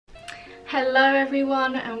Hello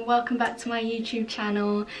everyone and welcome back to my YouTube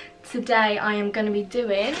channel. Today I am going to be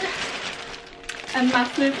doing a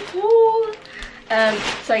massive haul.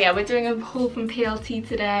 So yeah, we're doing a haul from PLT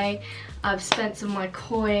today. I've spent some of my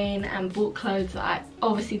coin and bought clothes that I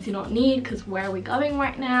obviously do not need because where are we going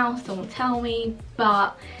right now? Someone tell me.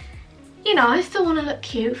 But you know, I still want to look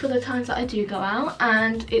cute for the times that I do go out,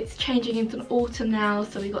 and it's changing into autumn now,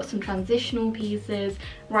 so we got some transitional pieces.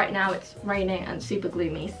 Right now it's raining and super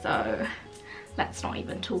gloomy, so let's not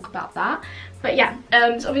even talk about that. But yeah,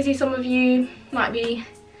 so obviously some of you might be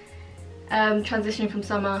transitioning from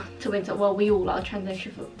summer to winter. Well, we all are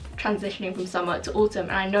transitioning from summer to autumn,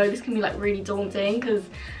 and I know this can be like really daunting because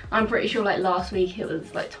I'm pretty sure like last week it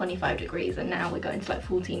was like 25 degrees and now we're going to like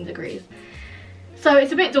 14 degrees. So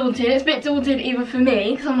it's a bit daunting. It's a bit daunting even for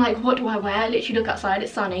me because I'm like, what do I wear? I literally look outside,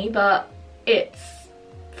 it's sunny, but it's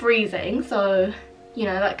freezing. So, you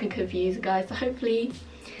know, that could confuse you guys. So hopefully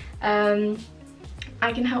I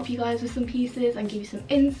can help you guys with some pieces and give you some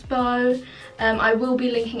inspo. I will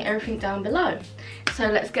be linking everything down below. So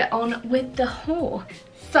let's get on with the haul.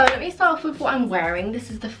 So let me start off with what I'm wearing. This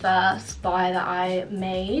is the first buy that I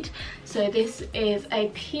made. So this is a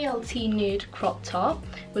PLT nude crop top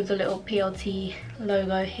with the little PLT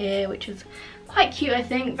logo here, which is quite cute, I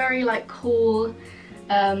think. Very like cool,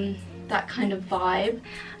 that kind of vibe.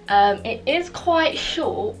 It is quite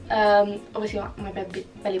short. Obviously my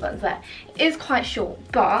belly button's there. It is quite short,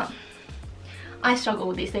 but I struggle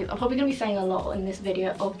with these things. I'm probably going to be saying a lot in this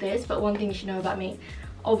video of this, but one thing you should know about me,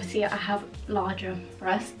 obviously I have larger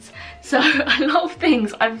breasts, so a lot of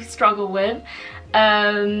things I've struggled with.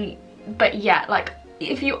 But yeah, like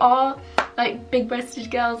if you are like big breasted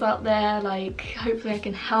girls out there, like hopefully I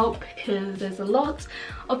can help, because there's a lot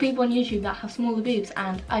of people on YouTube that have smaller boobs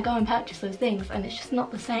and I go and purchase those things and it's just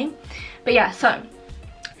not the same. But yeah, so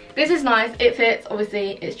this is nice, it fits.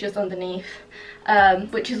 Obviously it's just underneath,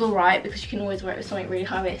 which is alright because you can always wear it with something really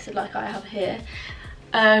high-waisted like I have here.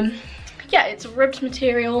 Yeah, it's a ribbed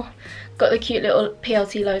material, got the cute little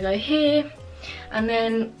PLT logo here, and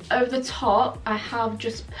then over the top I have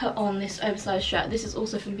just put on this oversized shirt. This is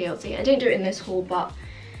also from PLT. I didn't do it in this haul, but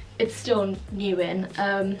it's still new in.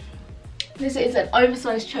 This is an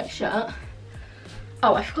oversized check shirt.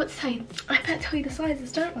 Oh, I forgot to tell you, I better tell you the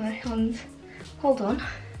sizes, don't I? And hold on,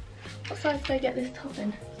 what size did I get this top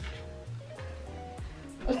in?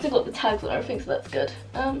 I've still got the tags and everything, so that's good.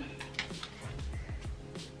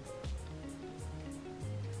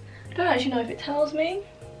 I don't actually know if it tells me.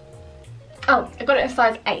 Oh, I got it in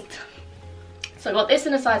size 8. So I got this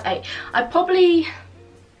in a size 8. I probably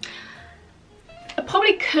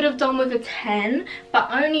could have done with a 10, but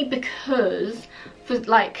only because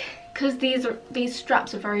these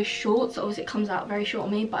straps are very short, so obviously it comes out very short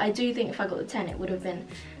on me. But I do think if I got the 10 it would have been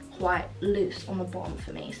quite loose on the bottom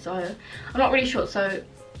for me. So I'm not really sure, so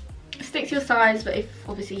stick to your size, but if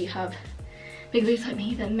obviously you have big boobs like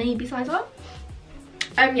me, then maybe size up.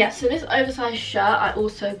 Yeah, so this oversized shirt I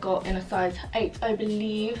also got in a size 8, I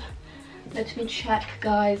believe. Let me check,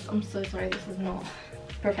 guys. I'm so sorry, this is not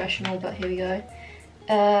professional, but here we go.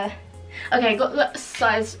 Okay, got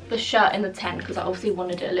the shirt in the 10 because I obviously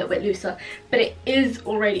wanted it a little bit looser, but it is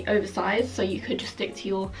already oversized, so you could just stick to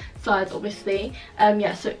your size, obviously.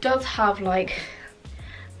 Yeah, so it does have like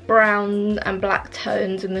brown and black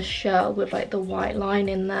tones in the shirt with like the white line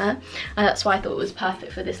in there, and that's why I thought it was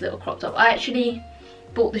perfect for this little crop top. I actually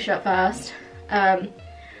bought the shirt first, and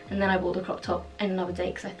then I bought the crop top in another day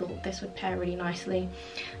because I thought this would pair really nicely.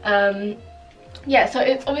 Yeah, so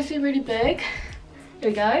it's obviously really big. Here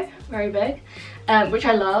we go, very big, which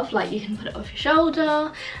I love. Like, you can put it off your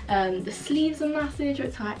shoulder. The sleeves are massive,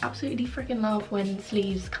 which I absolutely freaking love when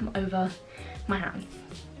sleeves come over my hands.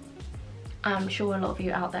 I'm sure a lot of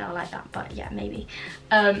you out there are like that, but yeah, maybe.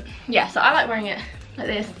 Yeah, so I like wearing it like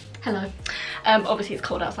this. Hello. Obviously it's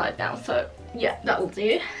cold outside now, so yeah, that will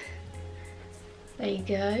do. There you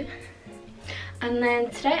go. And then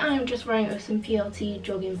today I am just wearing some PLT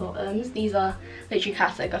jogging bottoms. These are literally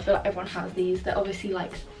classic. I feel like everyone has these. They're obviously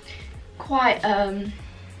like quite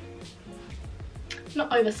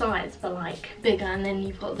not oversized, but like bigger, and then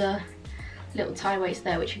you've got the little tie waist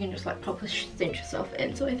there, which you can just like proper cinch yourself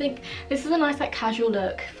in. So I think this is a nice like casual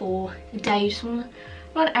look for the day. You just want to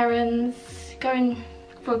run errands, going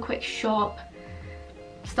for a quick shop,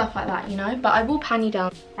 stuff like that, you know. But I will pan you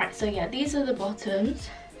down. Right, so yeah, these are the bottoms.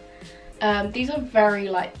 These are very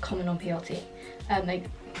like common on PLT. They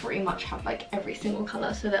pretty much have like every single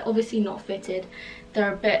colour, so they're obviously not fitted.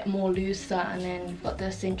 They're a bit more looser, and then you've got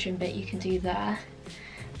the cinching bit you can do there.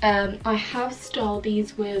 I have styled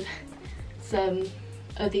these with some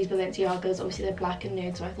of these Balenciagas. Obviously they're black and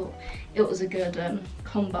nude, so I thought it was a good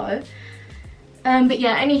combo. But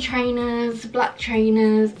yeah, any trainers, black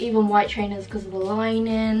trainers, even white trainers because of the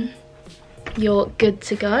lining, you're good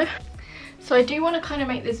to go. So I do want to kind of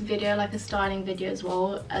make this video like a styling video as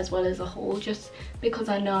well as a haul, just because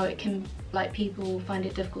I know it can, like, people find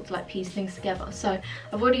it difficult to like piece things together. So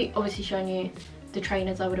I've already obviously shown you the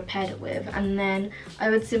trainers I would have paired it with, and then I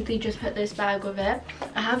would simply just put this bag with it.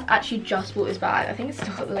 I have actually just bought this bag. I think it's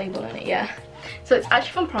still got the label on it, yeah. So it's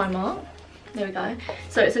actually from Primark. There we go.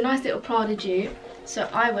 So it's a nice little Prada dupe. So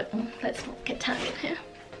I would, oh, let's not get tangled here.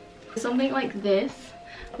 Something like this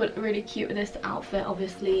would look really cute with this outfit.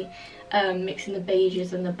 Obviously mixing the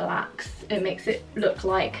beiges and the blacks, it makes it look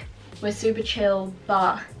like we're super chill,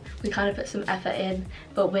 but we kind of put some effort in,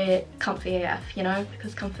 but we're comfy AF, you know,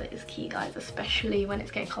 because comfort is key, guys, especially when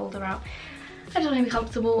it's getting colder out. I just want to be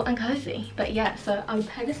comfortable and cozy. But yeah, so I would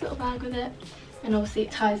pair this little bag with it, and obviously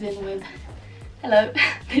it ties in with, hello,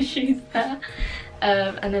 the shoes there,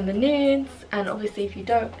 and then the nudes. And obviously if you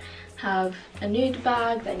don't have a nude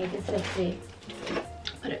bag, then you can simply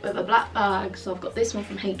put it with a black bag. So I've got this one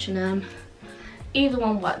from H&M. Either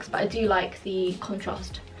one works, but I do like the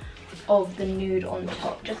contrast of the nude on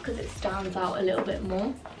top just because it stands out a little bit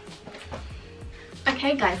more.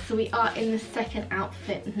 Okay guys, so we are in the second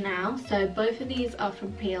outfit now. So both of these are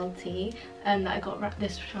from PLT that I got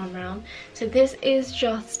this time round. So this is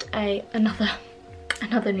just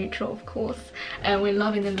another neutral, of course, and we're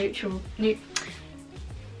loving the neutral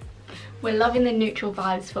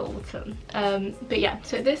vibes for autumn. But yeah,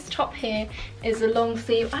 so this top here is a long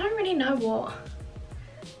sleeve. I don't really know what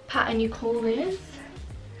pattern you call this.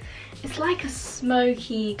 It's like a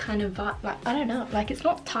smoky kind of vibe, like, I don't know, like it's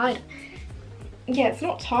not tied. Yeah, it's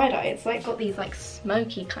not tie-dye, it's like got these like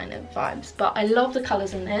smoky kind of vibes. But I love the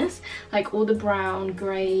colours in this, like all the brown,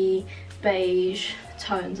 grey, beige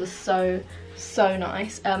tones are so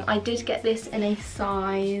nice. I did get this in a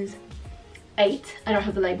size 8. I don't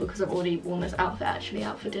have the label because I've already worn this outfit actually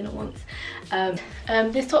out for dinner once.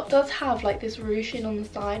 This top does have like this ruching on the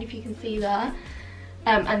side, if you can see there.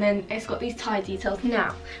 And then it's got these tie details.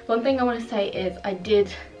 Now, one thing I want to say is I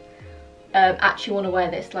did actually want to wear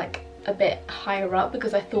this like a bit higher up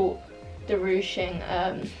because I thought the ruching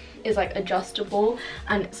is like adjustable,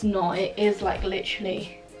 and it's not. It is like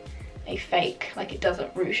literally a fake, like it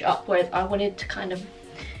doesn't ruche up, whereas I wanted to kind of,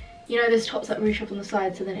 you know, there's tops that ruche up on the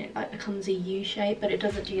side so then it like becomes a U shape, but it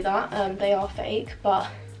doesn't do that. They are fake, but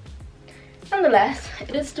nonetheless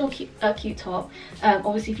it is still a cute top.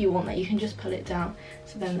 Obviously if you want that you can just pull it down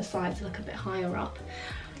so then the sides look a bit higher up.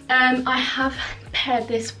 I have paired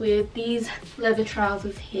this with these leather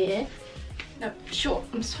trousers here. No, sure,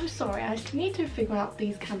 I'm so sorry, I need to figure out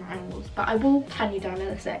these camera angles, but I will pan you down in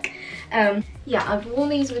a sec. Yeah, I've worn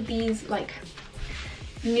these with these like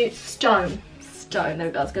nude stone, there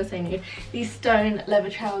we go, I was gonna say nude, these stone leather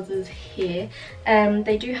trousers here.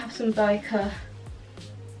 They do have some biker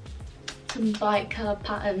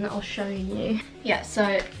pattern that I'll show you. Yeah,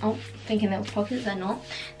 so, oh, thinking there was pockets, they're not.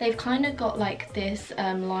 They've kind of got like this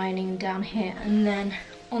lining down here, and then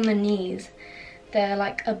on the knees they're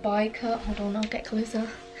like a biker, hold on, I'll get closer,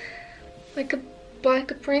 like a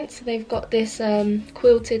biker print. So they've got this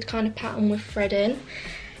quilted kind of pattern with threading.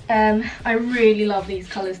 I really love these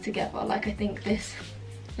colours together. Like, I think this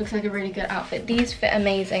looks like a really good outfit. These fit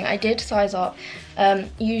amazing. I did size up.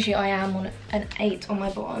 Usually I am on an 8 on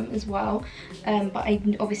my bottom as well, but I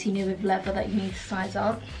obviously knew with leather that you need to size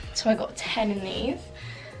up, so I got 10 in these.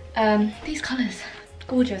 These colours,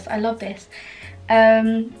 gorgeous, I love this.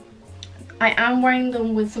 I am wearing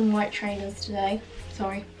them with some white trainers today.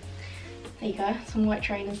 Sorry, there you go, some white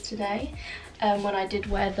trainers today. When I did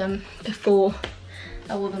wear them before,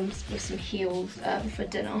 I wore them with some heels for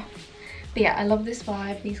dinner. But yeah, I love this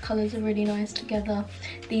vibe. These colours are really nice together.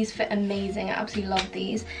 These fit amazing. I absolutely love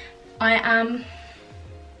these. I am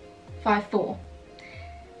 5'4".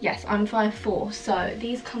 Yes, I'm 5'4", so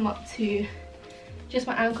these come up to just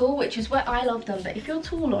my ankle, which is where I love them. But if you're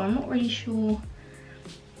taller, I'm not really sure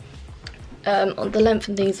on the length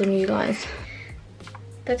of these on you guys.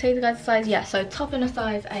 Did I tell you the guys' size? Yeah, so top in a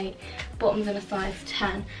size 8, bottoms in a size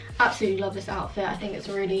 10. Absolutely love this outfit. I think it's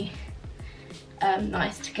really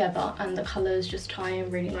nice together, and the colours just tie in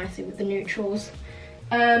really nicely with the neutrals.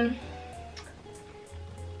 Now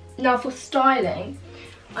for styling,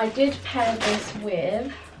 I did pair this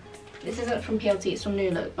with, this isn't from PLT, it's from New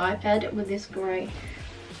Look, but I paired it with this grey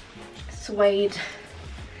suede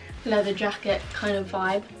leather jacket kind of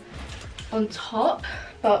vibe on top,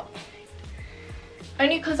 but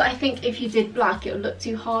only because I think if you did black it would look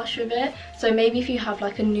too harsh with it. So maybe if you have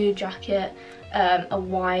like a nude jacket, a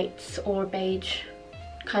white or a beige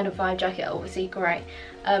kind of vibe jacket, obviously grey.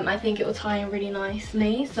 I think it will tie in really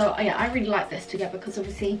nicely. So yeah, I really like this together because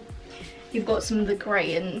obviously you've got some of the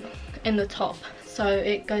grey in the top, so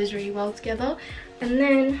it goes really well together. And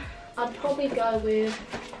then I'd probably go with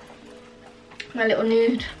my little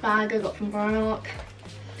nude bag I got from Primark.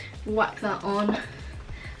 Whack that on,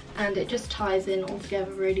 and it just ties in all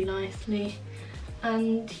together really nicely.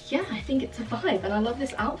 And yeah, I think it's a vibe, and I love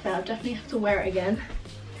this outfit. I definitely have to wear it again.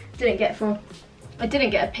 I didn't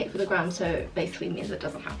get a pic for the gram, so it basically means it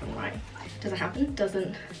doesn't happen, right? Doesn't happen?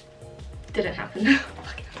 Didn't happen.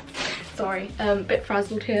 Sorry, a bit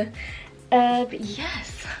frazzled here. But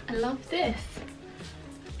yes, I love this.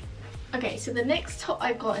 Okay, so the next top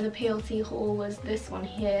I got in the PLT haul was this one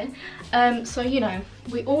here. So you know,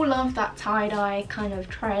 we all love that tie-dye kind of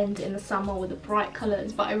trend in the summer with the bright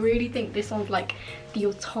colours, but I really think this one's like the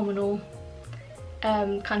autumnal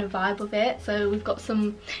kind of vibe of it. So we've got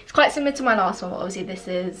some, it's quite similar to my last one, but obviously this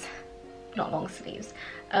is not long sleeves.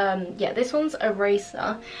 Yeah, this one's a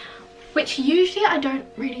racer, which usually I don't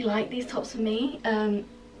really like these tops for me.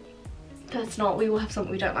 That's not, we all have something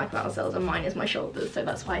we don't like about ourselves, and mine is my shoulders, so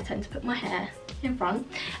that's why I tend to put my hair in front.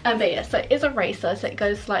 But yeah, so it's a racer, so it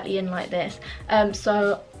goes slightly in like this.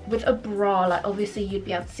 So with a bra, like obviously you'd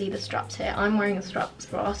be able to see the straps here. I'm wearing a straps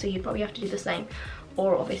bra, so you'd probably have to do the same.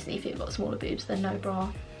 Or obviously if you've got smaller boobs, then no bra,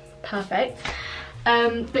 perfect.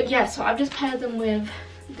 But yeah, so I've just paired them with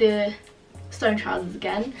the stone trousers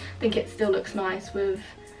again. I think it still looks nice with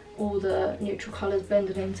all the neutral colours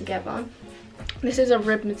blended in together. This is a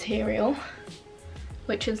rib material,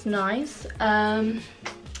 which is nice. Yeah,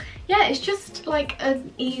 it's just like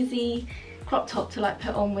an easy crop top to like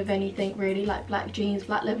put on with anything really, like black jeans,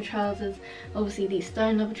 black leather trousers, obviously these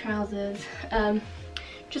stone leather trousers.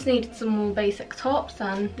 Just needed some more basic tops,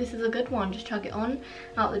 and this is a good one. Just chug it on,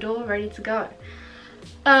 out the door, ready to go.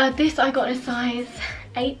 This I got in a size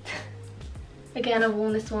 8. Again, I've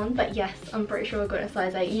worn this one, but yes, I'm pretty sure I got in a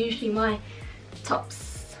size 8. Usually my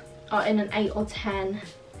tops are in an 8 or 10,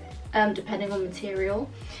 depending on material.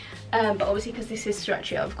 But obviously because this is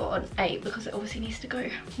stretchy, I've got an 8 because it obviously needs to go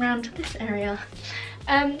around to this area.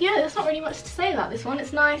 Yeah, there's not really much to say about this one.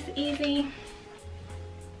 It's nice, easy.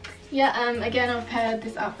 Yeah, again, I've paired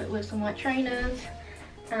this outfit with some white trainers,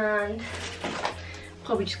 and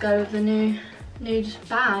probably just go with the nude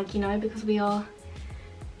bag, you know, because we are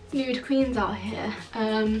nude queens out here.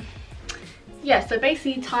 Yeah, so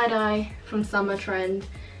basically tie-dye from summer trend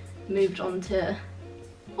moved on to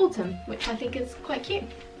autumn, which I think is quite cute.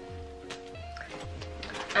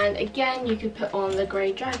 And again, you could put on the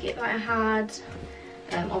grey jacket that I had,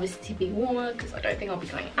 obviously to be warmer because I don't think I'll be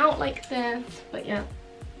going out like this, but yeah.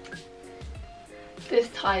 This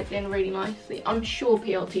ties in really nicely. I'm sure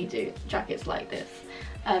PLT do jackets like this.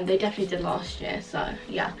 They definitely did last year, so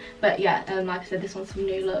yeah. But yeah, like I said, this one's some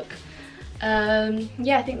new look.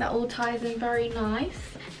 Yeah, I think that all ties in very nice.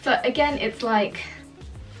 So again, it's like,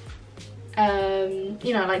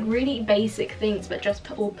 you know, like really basic things, but just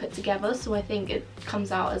all put together. So I think it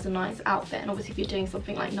comes out as a nice outfit. And obviously if you're doing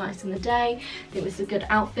something like nice in the day, I think this is a good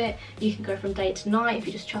outfit. You can go from day to night. If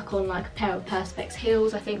you just chuck on like a pair of Perspex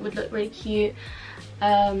heels, I think would look really cute.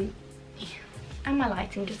 And my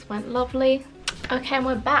lighting just went lovely. Okay, and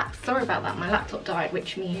we're back. Sorry about that, my laptop died,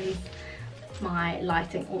 which means my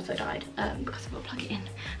lighting also died because I've got to plug it in.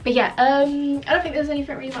 But yeah, I don't think there's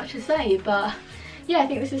anything really much to say, but yeah, I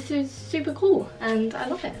think this is super cool and I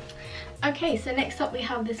love it. Okay, so next up we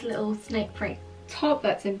have this little snake print top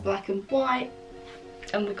that's in black and white,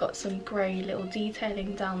 and we've got some grey little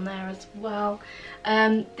detailing down there as well.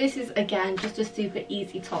 This is again just a super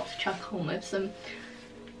easy top to chuck on with some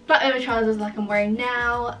black leather trousers like I'm wearing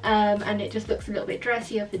now, and it just looks a little bit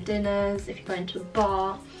dressier for dinners if you're going to a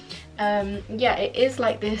bar. Yeah, it is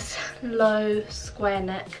like this low square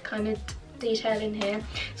neck kind of detail in here.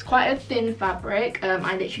 It's quite a thin fabric. I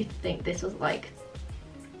literally think this was like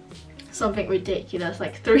something ridiculous,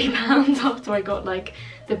 like £3 after I got like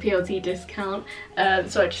the PLT discount.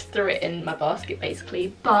 So I just threw it in my basket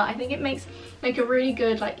basically, but I think it makes a really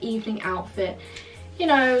good like evening outfit, you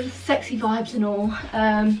know, sexy vibes and all.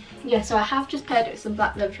 Yeah, so I have just paired it with some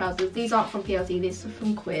black leather trousers. These aren't from PLT, these are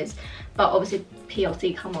from Quiz, but obviously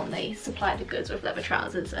PLT, come on, they supply the goods with leather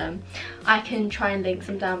trousers. I can try and link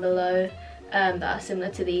some down below that are similar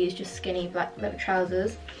to these, just skinny black leather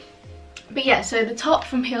trousers. But yeah, so the top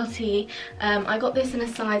from PLT, I got this in a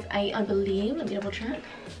size 8, I believe. Let me double check.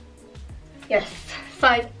 Yes,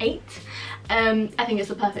 size 8. I think it's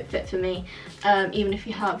a perfect fit for me. Even if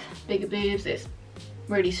you have bigger boobs, it's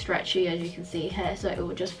really stretchy as you can see here, so it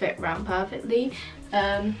will just fit around perfectly.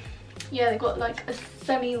 Yeah, they've got like a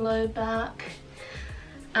semi-low back.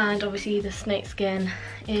 and obviously the snake skin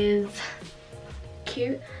is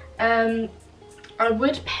cute. I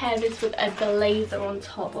would pair this with a blazer on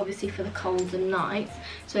top, obviously for the colds and nights.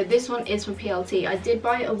 So this one is from PLT. I did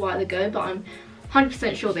buy it a while ago, but I'm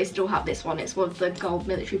 100% sure they still have this one. It's one of the gold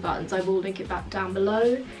military buttons. I will link it back down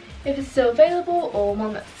below if it's still available, or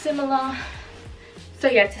one that's similar. So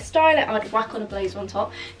yeah, to style it, I'd whack on a blazer on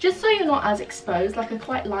top, just so you're not as exposed. Like, I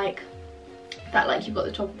quite like that, like, you've got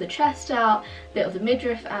the top of the chest out, bit of the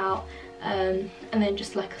midriff out, and then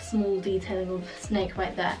just like a small detailing of snake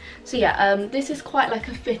right there. So yeah, this is quite like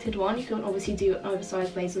a fitted one. You can obviously do an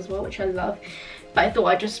oversized blazer as well, which I love, but I thought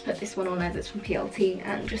I'd just put this one on as it's from PLT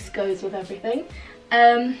and just goes with everything.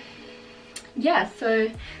 Yeah, so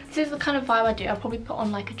this is the kind of vibe I do. I'll probably put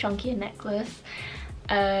on like a chunkier necklace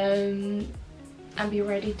and be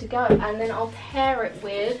ready to go, and then I'll pair it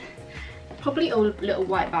with probably a little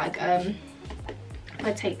white bag.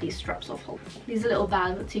 I take these straps off. These little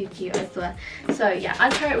bags are too cute, I swear. So yeah, I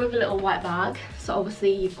pair it with a little white bag. So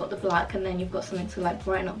obviously you've got the black, and then you've got something to like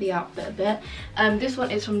brighten up the outfit a bit. This one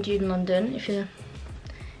is from Jude London, if you're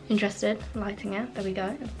interested. Lighting it, there we go.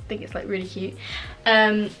 I think it's like really cute.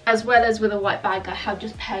 As well as with a white bag, I have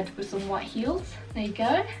just paired with some white heels. There you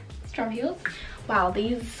go, strap heels. Wow,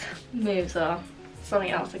 these moves are something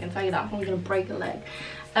else, I can tell you that. I'm probably gonna break a leg.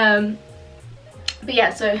 But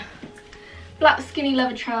yeah, so black skinny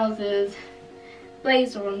leather trousers,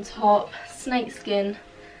 blazer on top, snake skin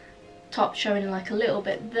top showing like a little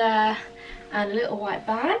bit there, and a little white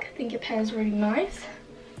bag. I think it pairs really nice.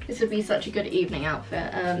 This would be such a good evening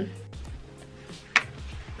outfit.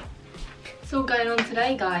 It's all going on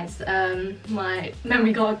today, guys. My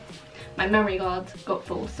memory card got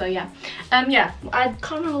full, so yeah. Yeah, I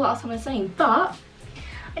can't remember what else I was saying, but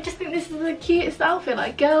I just think this is the cutest outfit,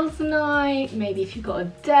 like girls' night, maybe if you've got a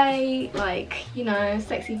date, like, you know,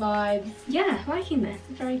 sexy vibes. Yeah, liking this,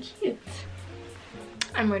 it's very cute.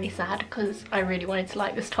 I'm really sad because I really wanted to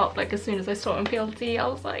like this top. Like, as soon as I saw it on PLT, I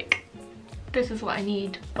was like, this is what I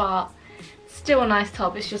need. But still a nice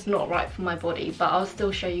top, it's just not right for my body, but I'll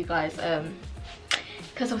still show you guys,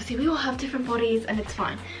 because obviously we all have different bodies and it's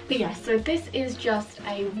fine. But yeah, so this is just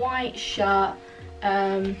a white shirt,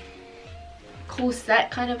 corset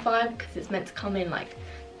kind of vibe, because it's meant to come in like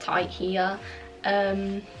tight here.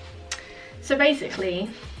 So basically,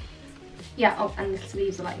 yeah, oh, and the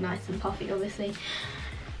sleeves are like nice and puffy, obviously.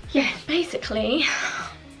 Yeah, basically,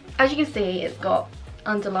 as you can see, it's got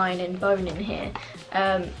underlining bone in here,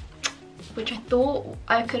 which I thought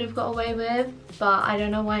I could have got away with, but I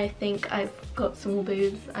don't know why I think I've got small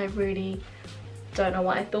boobs. I really don't know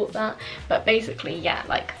why I thought that, but basically, yeah,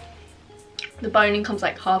 like the boning comes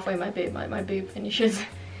like halfway my boob, like my boob finishes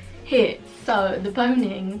here. So the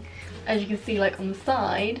boning, as you can see, like on the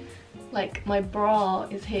side, like my bra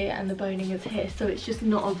is here and the boning is here, so it's just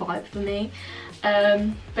not a vibe for me.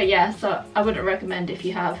 But yeah, so I wouldn't recommend if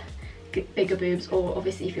you have bigger boobs, or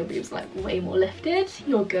obviously if your boobs like way more lifted,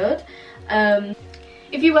 you're good.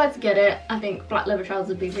 If you were to get it, I think black leather trousers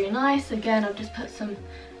would be really nice. Again, I've just put some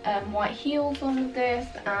white heels on with this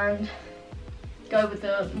and go with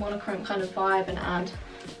the monochrome kind of vibe and add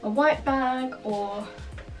a white bag, or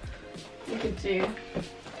you could do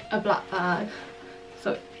a black bag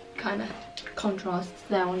so it kind of contrasts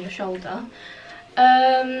there on your shoulder.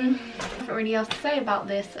 Nothing really else to say about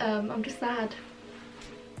this. I'm just sad,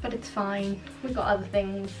 but it's fine. We've got other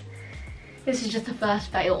things. This is just the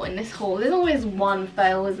first fail in this haul. There's always one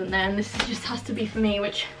fail, isn't there? And this just has to be for me,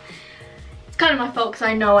 which it's kind of my fault because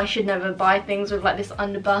I know I should never buy things with like this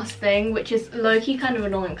underbust thing, which is low-key kind of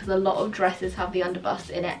annoying because a lot of dresses have the underbust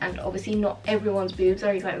in it, and obviously not everyone's boobs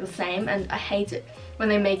are exactly the same, and I hate it when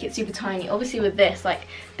they make it super tiny. Obviously with this, like,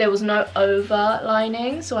 there was no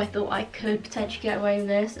overlining, so I thought I could potentially get away with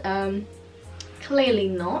this. Clearly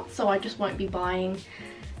not, so I just won't be buying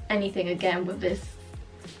anything again with this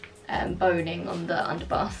boning on the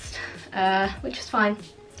underbust, which is fine.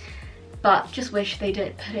 But just wish they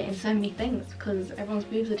didn't put it in so many things, because everyone's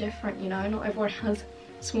boobs are different, you know. Not everyone has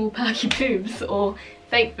small perky boobs, or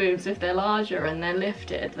fake boobs. If they're larger and they're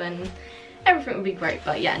lifted, then everything would be great,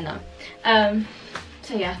 but yeah, no.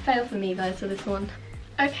 So yeah, fail for me guys for this one.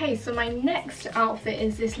 Okay, so my next outfit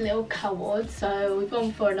is this little cord. So we've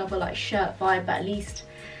gone for another like shirt vibe, but at least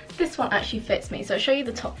this one actually fits me. So I'll show you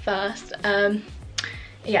the top first.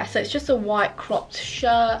 Yeah, so it's just a white cropped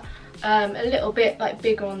shirt, a little bit like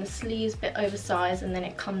bigger on the sleeves, bit oversized, and then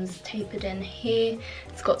it comes tapered in here.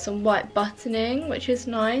 It's got some white buttoning, which is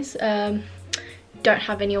nice. Don't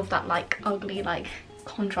have any of that like ugly like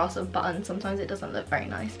contrast of buttons. Sometimes it doesn't look very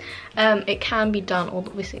nice. It can be done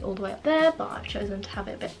obviously all the way up there, but I've chosen to have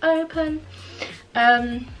it a bit open.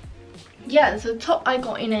 yeah, so the top I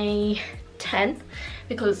got in a 10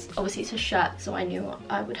 because obviously it's a shirt, so I knew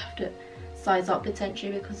I would have to size up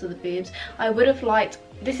potentially because of the boobs. I would have liked,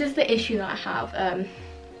 this is the issue that I have,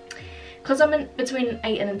 because I'm in between an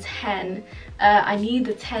 8 and a 10, I need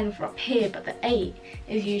the 10 for up here, but the 8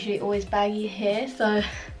 is usually always baggy here, so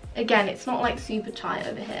again, it's not like super tight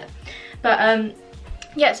over here. But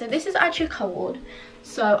yeah, so this is actually cord.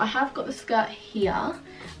 So I have got the skirt here.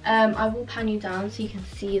 I will pan you down so you can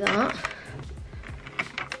see that.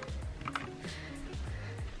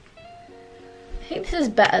 I think this is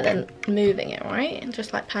better than moving it, right? And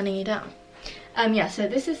just like panning you down. Yeah, so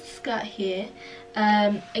this is the skirt here.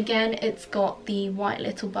 Again, it's got the white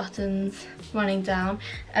little buttons running down.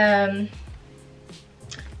 Oh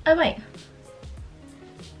wait.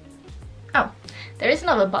 Oh, there is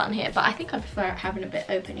another button here, but I think I prefer having a bit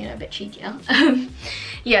open, you know, a bit cheekier.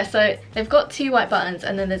 Yeah, so they've got 2 white buttons,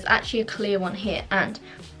 and then there's actually a clear one here, and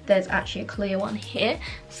there's actually a clear one here.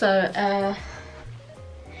 So,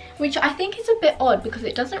 which I think is a bit odd because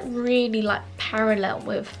it doesn't really like parallel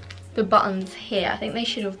with the buttons here. I think they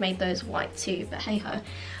should have made those white too, but hey ho.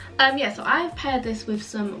 Yeah, so I've paired this with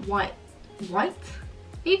some white? Are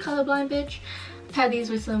you colourblind, bitch? I paired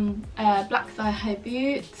these with some black thigh-high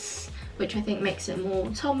boots, which I think makes it more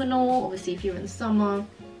autumnal, obviously if you're in summer.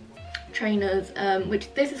 Trainers,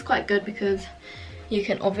 which this is quite good because you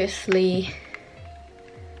can obviously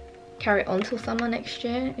carry it on till summer next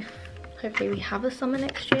year. If hopefully we have a summer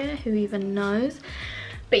next year, who even knows.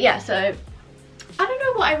 But yeah, so I don't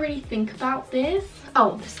know what I really think about this.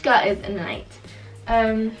 Oh, the skirt is an 8.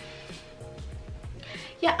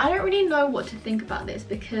 Yeah, I don't really know what to think about this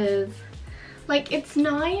because like it's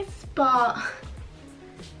nice, but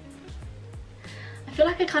I feel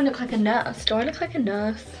like I kind of look like a nurse. Do I look like a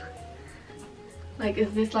nurse? Like,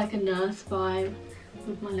 is this like a nurse vibe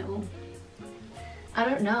with my little... I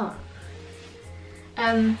don't know.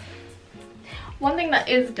 One thing that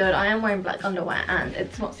is good, I am wearing black underwear and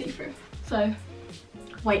it's not see-through. So,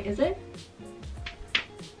 wait, is it?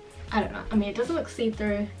 I don't know. I mean, it doesn't look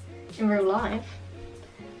see-through in real life.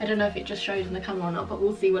 I don't know if it just shows in the camera or not, but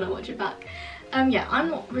we'll see when I watch it back. Yeah,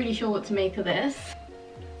 I'm not really sure what to make of this.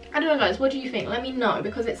 I don't know, guys, what do you think? Let me know,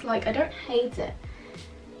 because it's like, I don't hate it,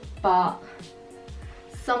 but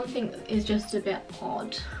something is just a bit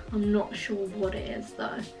odd. I'm not sure what it is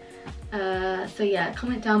though. So yeah,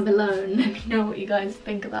 comment down below and let me know what you guys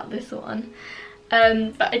think about this one.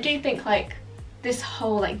 But I do think like this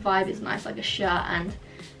whole like vibe is nice, like a shirt and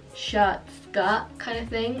shirt skirt kind of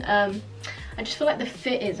thing. I just feel like the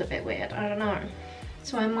fit is a bit weird, I don't know.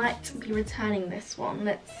 So I might be returning this one.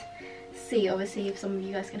 Let's see, obviously if some of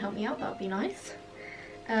you guys can help me out, that would be nice.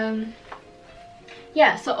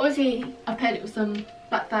 Yeah, so obviously I paired it with some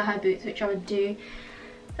black thigh-high boots, which I would do,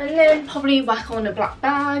 and then probably whack on a black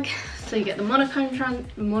bag so you get the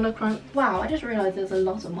monochrome. Wow, I just realised there's a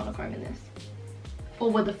lot of monochrome in this. Or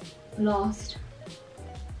were the last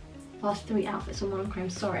 3 outfits are monochrome.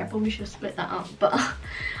 Sorry, I probably should have split that up, but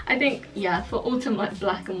I think yeah, for autumn like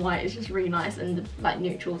black and white is just really nice, and the, like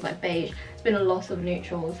neutrals like beige. It's been a lot of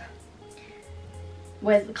neutrals.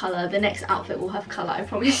 Where's the colour? The next outfit will have colour, I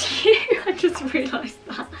promise you. I just realised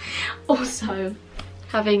that. Also,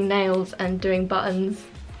 having nails and doing buttons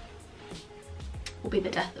will be the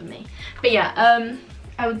death of me. But yeah,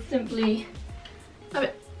 I would simply... oh,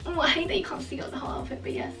 I hate that you can't see the whole outfit,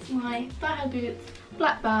 but yes, my thigh-high boots,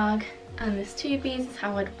 black bag, and this 2Bs is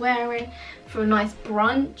how I'd wear it for a nice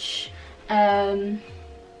brunch,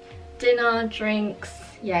 dinner, drinks.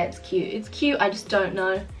 Yeah, it's cute. It's cute, I just don't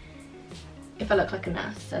know if I look like a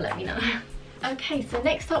nurse, so let me know. Okay, so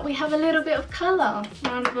next up we have a little bit of colour.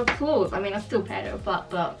 Round of applause. I mean, I still paired it with black,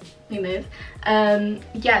 but we move.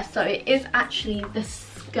 Yeah, so it is actually the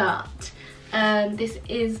skirt. This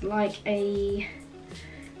is like a...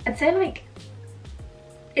 I'd say like...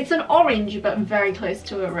 It's an orange, but very close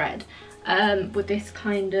to a red. With this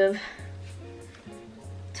kind of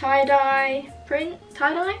tie-dye print.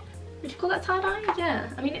 Tie-dye? Would you call that tie-dye? Yeah,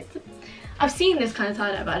 I mean, it's... I've seen this kind of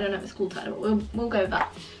tie-dye, but I don't know if it's called tie-dye, but we'll go with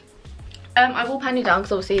that. I will pan you down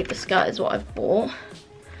because obviously the skirt is what I've bought.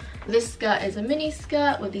 This skirt is a mini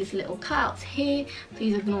skirt with these little cutouts here.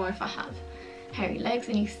 Please ignore if I have hairy legs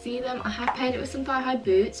and you see them. I have paired it with some thigh-high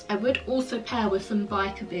boots. I would also pair with some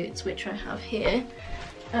biker boots, which I have here.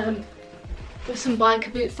 With some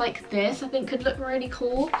biker boots like this, I think could look really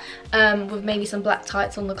cool. With maybe some black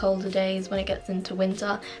tights on the colder days when it gets into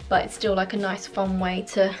winter. But it's still like a nice fun way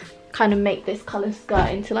to kind of make this colour skirt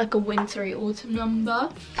into like a wintry autumn number.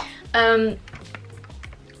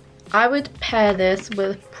 I would pair this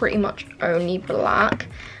with pretty much only black,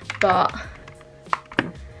 but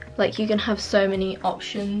like you can have so many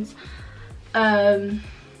options.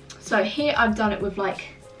 So here I've done it with like,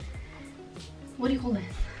 what do you call this?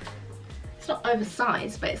 It's not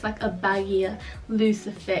oversized, but it's like a baggier,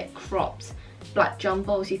 looser fit cropped black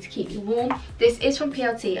jumper, obviously to keep you warm. This is from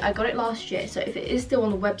PLT. I got it last year, so if it is still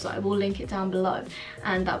on the website, I will link it down below,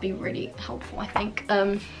 and that'll be really helpful, I think.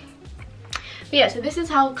 But yeah, so this is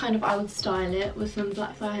how kind of I would style it, with some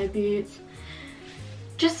black thigh-high boots,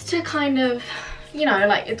 just to kind of, you know,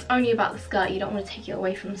 like, it's only about the skirt, you don't want to take it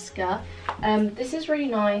away from the skirt. This is really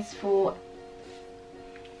nice for,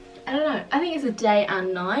 I don't know, I think it's a day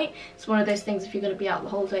and night. It's one of those things, if you're going to be out the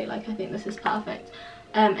whole day, like, I think this is perfect.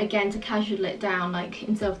 Again, to casual it down, like,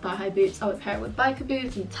 instead of thigh-high boots, I would pair it with biker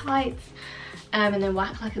boots and tights, and then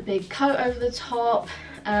whack like a big coat over the top.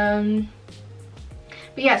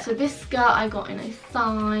 But yeah, so this skirt I got in a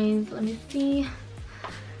size, let me see,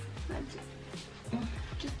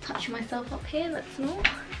 just touch myself up here, let's not,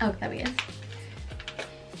 oh, there we go.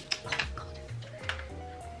 Oh god.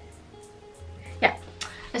 Yeah,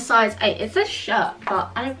 a size 8. It's a shirt,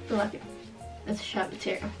 but I don't feel like it's a shirt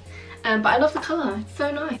material. But I love the colour, it's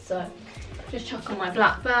so nice. So just chuck on my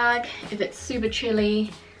black bag. If it's super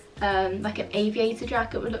chilly, like an aviator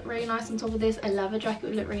jacket would look really nice on top of this. A leather jacket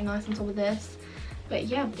would look really nice on top of this. But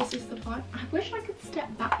yeah, this is the vibe. I wish I could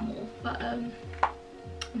step back more, but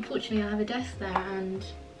unfortunately I have a desk there, and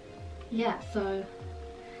yeah, so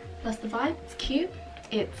that's the vibe. It's cute.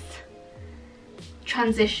 It's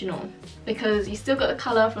transitional because you still got the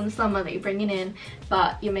colour from the summer that you're bringing in,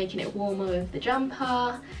 but you're making it warmer with the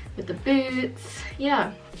jumper, with the boots.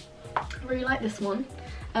 Yeah, I really like this one.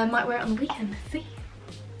 Might wear it on the weekend, let's see.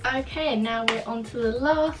 Okay, now we're on to the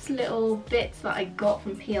last little bits that I got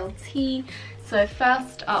from PLT. So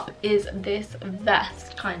first up is this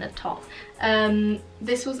vest kind of top.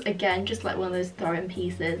 This was, again, just like one of those throw-in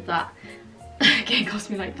pieces that again cost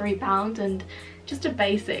me like £3, and just a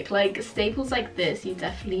basic, like, staples like this you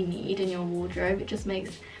definitely need in your wardrobe. It just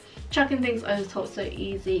makes chucking things over the top so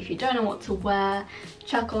easy. If you don't know what to wear,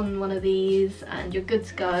 chuck on one of these and you're good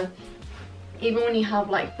to go. Even when you have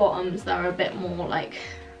like bottoms that are a bit more like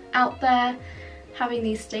out there, having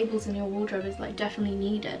these staples in your wardrobe is like definitely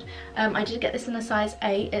needed. I did get this in a size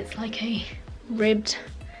 8. It's like a ribbed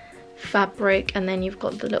fabric, and then you've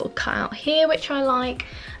got the little cutout here, which I like.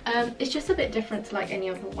 It's just a bit different to like any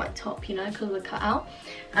other white top, you know, because of the cutout.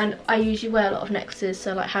 And I usually wear a lot of necklaces,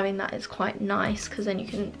 so like having that is quite nice because then you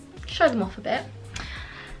can show them off a bit.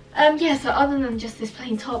 Yeah, so other than just this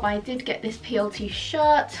plain top, I did get this PLT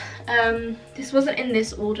shirt. This wasn't in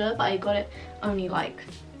this order, but I got it only like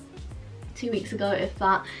 2 weeks ago, if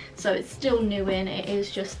that, so it's still new in. It is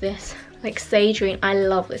just this like sage green. I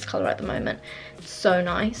love this color at the moment, it's so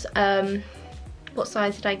nice. What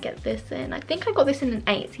size did I get this in? I think I got this in an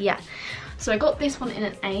 8, yeah, so I got this one in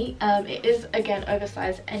an 8. It is again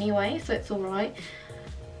oversized anyway, so it's all right.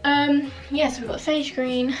 Yeah, so we've got sage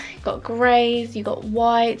green, you've got greys, you've got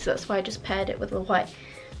white, so that's why I just paired it with a white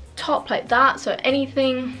top like that. So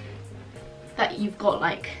anything that you've got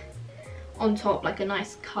like on top, like a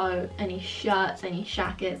nice coat, any shirts, any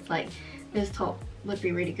jackets, like this top would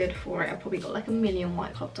be really good for it. I've probably got like a million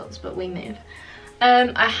white crop tops, but we move.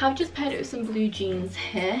 I have just paired it with some blue jeans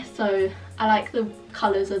here, so I like the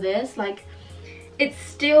colours of this. Like, it's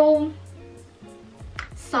still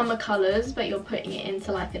summer colours, but you're putting it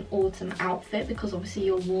into like an autumn outfit because obviously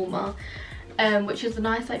you're warmer, which is a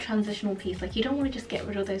nice like transitional piece. Like, you don't want to just get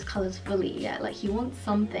rid of those colours fully yet, like you want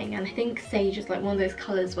something, and I think sage is like one of those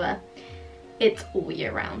colours where it's all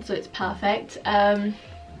year round, so it's perfect.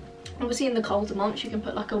 Obviously in the colder months you can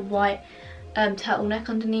put like a white turtleneck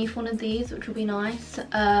underneath one of these, which will be nice.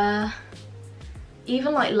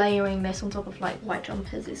 Even like layering this on top of like white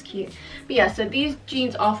jumpers is cute. But yeah, so these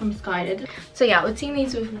jeans are from Skyded. So yeah, I would team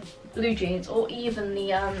these with blue jeans, or even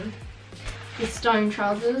the stone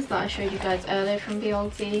trousers that I showed you guys earlier from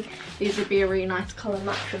BLT. These would be a really nice colour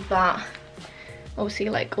match with that. Obviously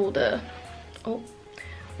like all the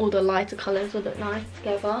lighter colours would look nice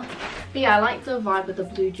together. But yeah, I like the vibe of the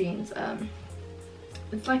blue jeans.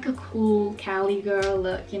 It's like a cool Cali girl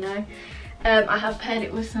look, you know. I have paired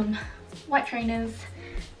it with some white trainers,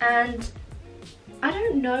 and I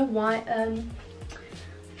don't know why, I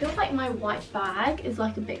feel like my white bag is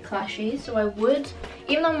like a bit clashy, so I would,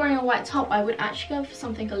 even though I'm wearing a white top, I would actually go for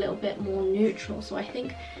something a little bit more neutral. So I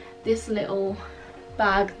think this little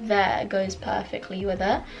bag there goes perfectly with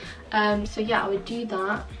it. So yeah, I would do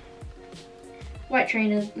that. White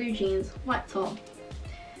trainers, blue jeans, white top,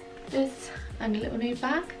 this, and a little nude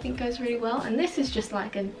bag I think goes really well. And this is just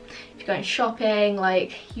like if you're going shopping,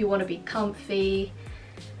 like you want to be comfy,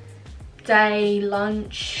 day,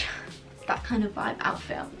 lunch, that kind of vibe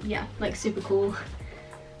outfit. Yeah, like super cool.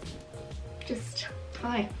 just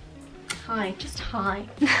hi, just hi.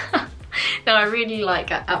 No, I really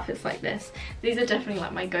like outfits like this. These are definitely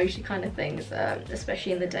like my go-to kind of things,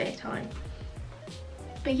 especially in the daytime.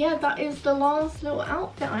 But yeah, that is the last little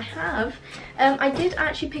outfit I have. I did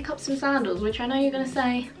actually pick up some sandals, which I know you're gonna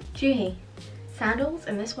say, gee, sandals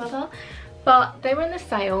in this weather? But they were in the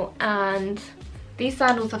sale, and these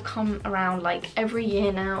sandals have come around like every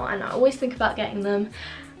year now, and I always think about getting them,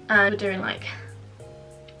 and we're doing like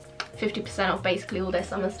 50% off basically all their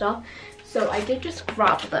summer stuff. So I did just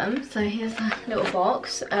grab them. So here's a little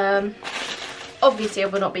box. Obviously I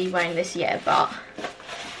will not be wearing this year, but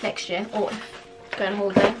next year, or go on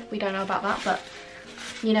holiday. We don't know about that, but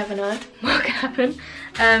you never know what can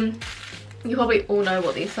happen. You probably all know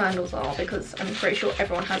what these sandals are because I'm pretty sure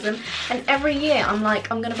everyone has them. And every year I'm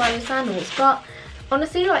like, I'm gonna buy these sandals, but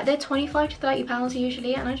honestly, like, they're 25 to 30 pounds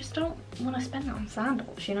usually, and I just don't want to spend that on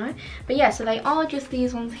sandals, you know. But yeah, so they are just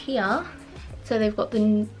these ones here. So they've got the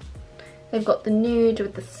nude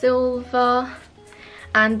with the silver,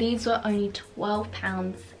 and these were only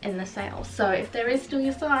 £12 in the sale. So if there is still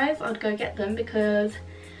your size, I'd go get them, because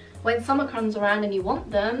when summer comes around and you want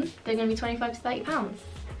them, they're going to be 25 to 30 pounds.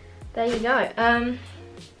 There you go.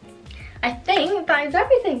 I think that is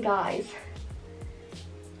everything, guys.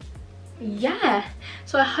 Yeah,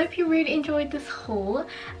 so I hope you really enjoyed this haul,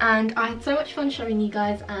 and I had so much fun showing you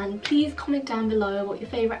guys. And please comment down below what your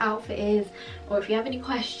favorite outfit is, or if you have any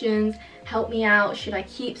questions, help me out. Should I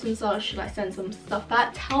keep some stuff? Should I send some stuff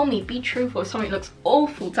back? Tell me, be truthful. If something looks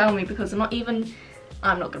awful, tell me, because I'm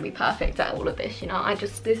not gonna be perfect at all of this, you know.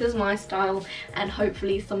 This is my style, and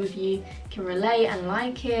hopefully some of you can relate and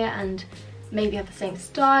like it, and maybe have the same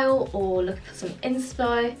style, or look for some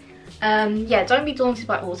inspo. Yeah, don't be daunted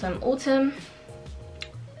by autumn. Autumn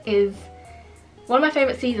is one of my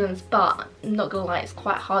favourite seasons, but I'm not gonna lie, it's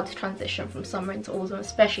quite hard to transition from summer into autumn,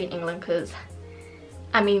 especially in England, because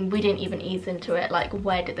I mean, we didn't even ease into it. Like,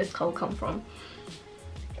 where did this cold come from?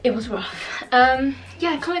 It was rough.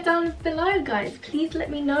 Yeah, comment down below, guys. Please let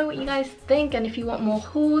me know what you guys think, and if you want more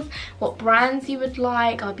hauls, what brands you would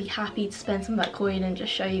like. I'd be happy to spend some of that coin and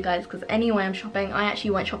just show you guys, because anyway, I'm shopping. I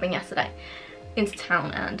actually went shopping yesterday into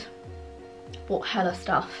town and bought hella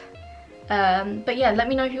stuff. But yeah, let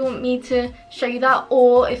me know if you want me to show you that,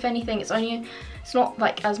 or if anything, it's not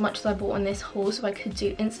like as much as I bought in this haul, so I could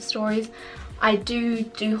do Insta stories. I do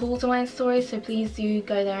hauls on my Insta stories, so please do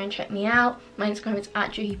go there and check me out. My Instagram is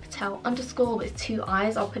 @JuhiPatel_ with 2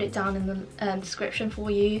 eyes. I'll put it down in the description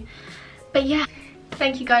for you. But yeah,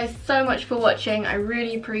 thank you guys so much for watching. I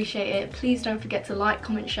really appreciate it. Please don't forget to like,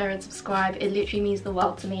 comment, share and subscribe. It literally means the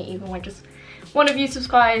world to me, even when just one of you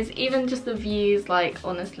subscribes. Even just the views, like,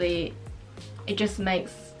 honestly, it just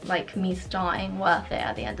makes like me starting worth it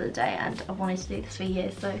at the end of the day, and I wanted to do this for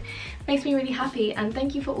years, so it makes me really happy. And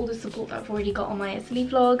thank you for all the support that I've already got on my Italy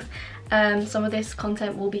vlogs. Some of this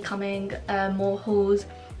content will be coming, more hauls,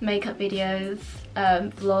 makeup videos,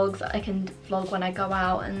 vlogs. I can vlog when I go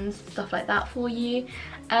out and stuff like that for you.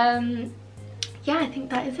 Yeah, I think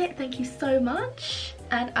that is it. Thank you so much,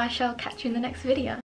 and I shall catch you in the next video.